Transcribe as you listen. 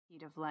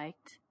he'd have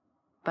liked,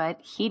 but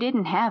he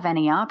didn't have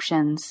any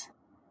options.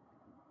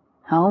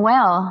 Oh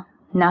well,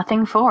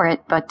 nothing for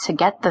it but to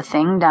get the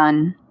thing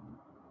done.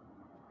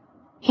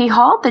 He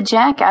hauled the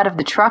jack out of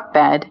the truck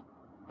bed,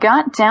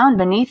 got down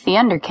beneath the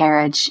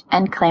undercarriage,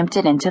 and clamped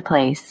it into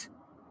place.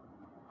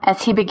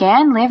 As he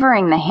began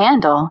levering the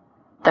handle,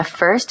 the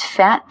first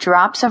fat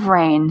drops of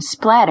rain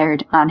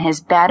splattered on his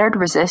battered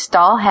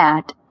resistol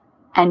hat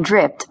and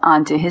dripped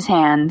onto his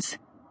hands.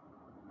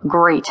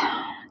 Great.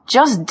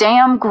 Just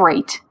damn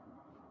great.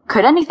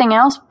 Could anything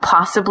else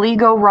possibly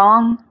go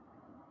wrong?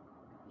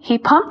 He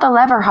pumped the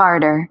lever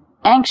harder,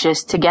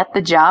 anxious to get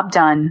the job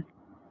done.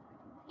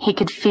 He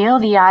could feel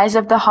the eyes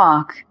of the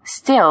hawk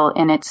still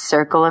in its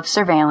circle of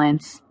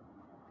surveillance.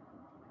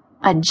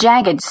 A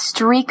jagged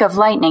streak of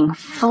lightning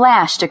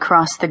flashed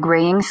across the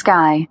graying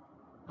sky,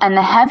 and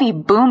the heavy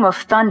boom of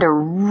thunder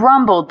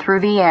rumbled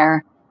through the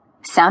air,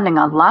 sounding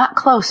a lot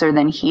closer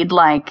than he'd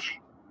like.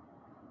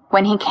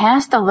 When he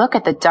cast a look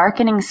at the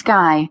darkening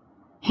sky,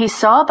 he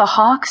saw the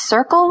hawk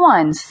circle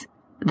once,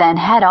 then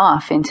head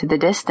off into the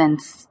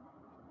distance.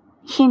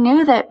 He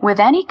knew that with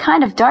any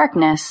kind of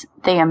darkness,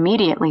 they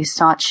immediately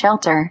sought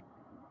shelter.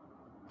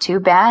 Too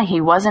bad he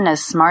wasn't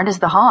as smart as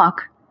the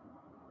hawk.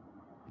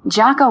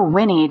 Jocko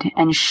whinnied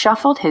and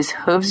shuffled his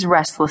hooves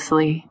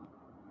restlessly.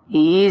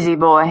 Easy,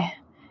 boy.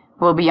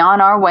 We'll be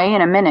on our way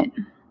in a minute.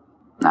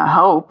 I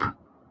hope.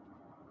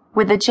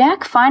 With the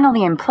jack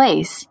finally in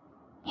place,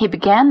 he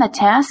began the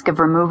task of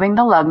removing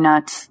the lug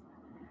nuts.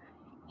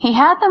 He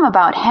had them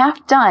about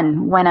half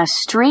done when a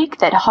streak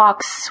that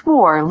Hawk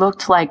swore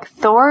looked like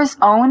Thor's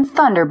own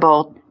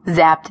thunderbolt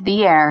zapped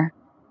the air.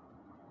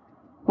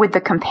 With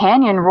the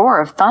companion roar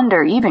of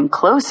thunder even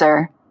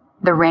closer,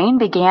 the rain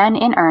began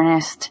in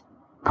earnest,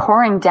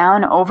 pouring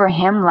down over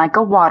him like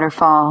a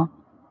waterfall.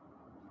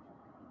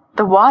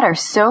 The water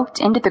soaked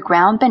into the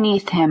ground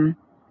beneath him,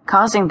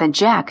 causing the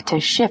jack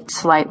to shift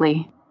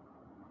slightly.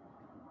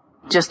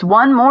 Just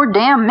one more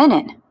damn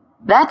minute.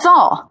 That's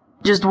all.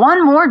 Just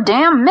one more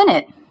damn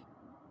minute.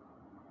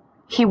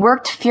 He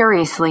worked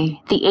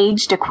furiously, the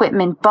aged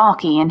equipment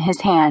bulky in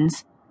his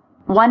hands.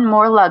 One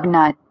more lug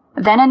nut,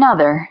 then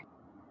another.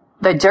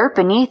 The dirt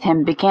beneath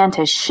him began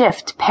to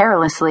shift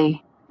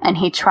perilously, and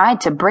he tried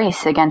to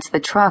brace against the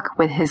truck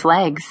with his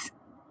legs.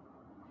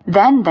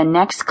 Then the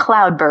next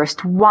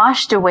cloudburst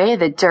washed away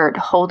the dirt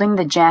holding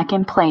the jack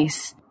in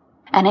place,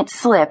 and it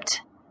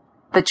slipped,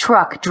 the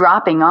truck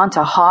dropping onto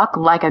Hawk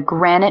like a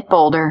granite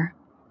boulder.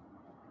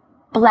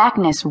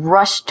 Blackness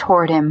rushed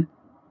toward him.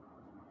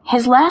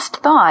 His last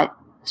thought,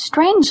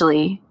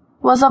 strangely,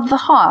 was of the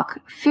hawk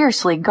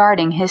fiercely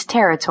guarding his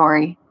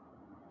territory.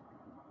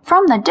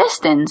 From the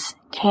distance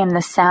came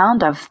the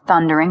sound of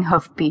thundering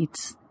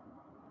hoofbeats.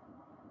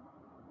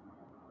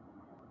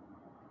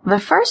 The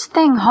first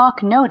thing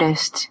Hawk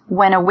noticed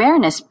when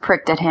awareness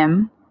pricked at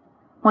him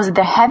was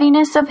the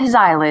heaviness of his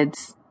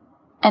eyelids,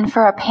 and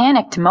for a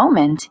panicked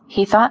moment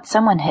he thought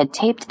someone had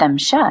taped them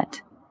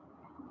shut.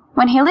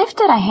 When he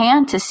lifted a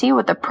hand to see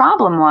what the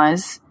problem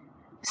was,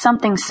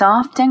 something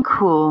soft and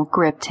cool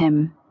gripped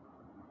him.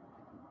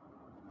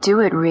 Do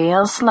it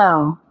real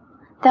slow.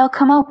 They'll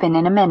come open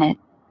in a minute.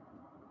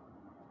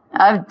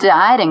 I've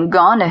died and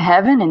gone to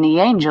heaven and the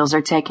angels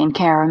are taking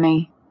care of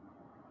me.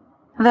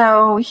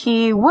 Though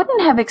he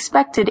wouldn't have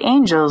expected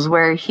angels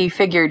where he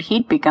figured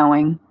he'd be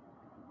going.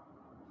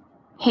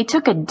 He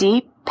took a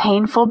deep,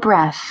 painful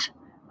breath,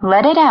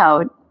 let it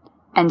out,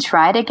 and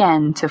tried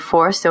again to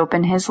force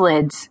open his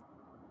lids.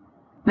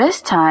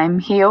 This time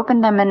he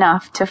opened them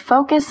enough to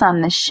focus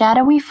on the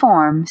shadowy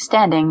form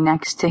standing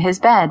next to his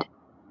bed.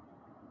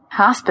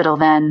 Hospital,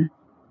 then.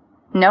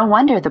 No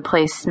wonder the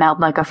place smelled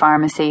like a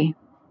pharmacy.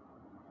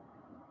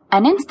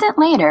 An instant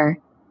later,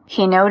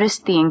 he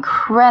noticed the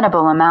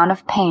incredible amount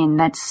of pain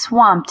that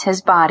swamped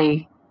his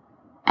body,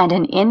 and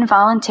an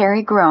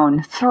involuntary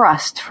groan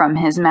thrust from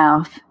his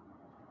mouth.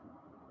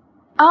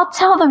 I'll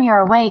tell them you're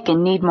awake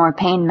and need more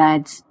pain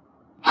meds.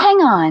 Hang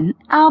on,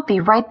 I'll be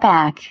right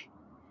back.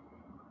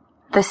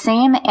 The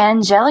same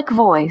angelic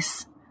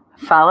voice,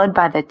 followed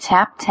by the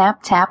tap,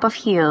 tap, tap of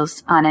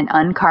heels on an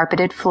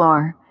uncarpeted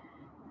floor.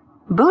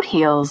 Boot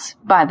heels,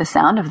 by the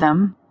sound of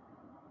them.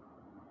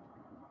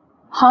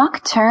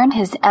 Hawk turned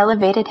his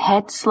elevated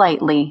head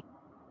slightly.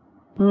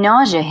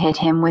 Nausea hit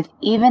him with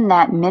even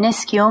that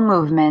minuscule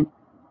movement,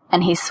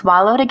 and he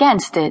swallowed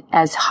against it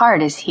as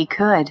hard as he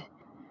could.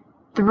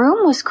 The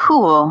room was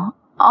cool,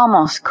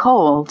 almost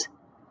cold,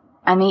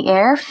 and the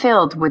air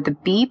filled with the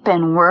beep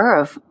and whir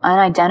of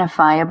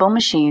unidentifiable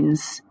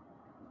machines.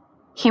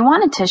 He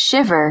wanted to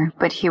shiver,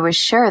 but he was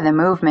sure the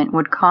movement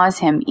would cause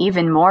him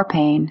even more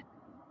pain.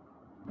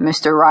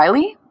 Mr.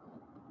 Riley?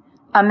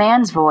 A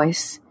man's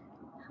voice.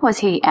 Was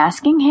he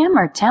asking him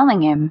or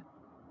telling him?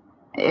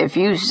 If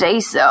you say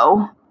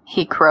so,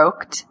 he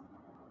croaked.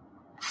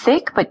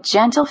 Thick but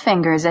gentle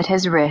fingers at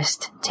his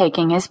wrist,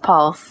 taking his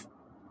pulse.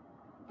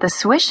 The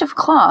swish of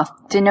cloth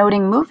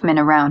denoting movement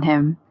around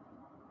him.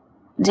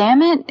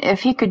 Damn it,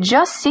 if he could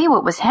just see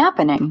what was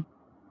happening.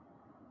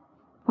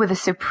 With a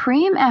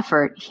supreme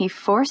effort, he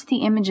forced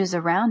the images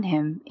around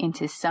him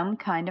into some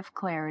kind of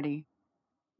clarity.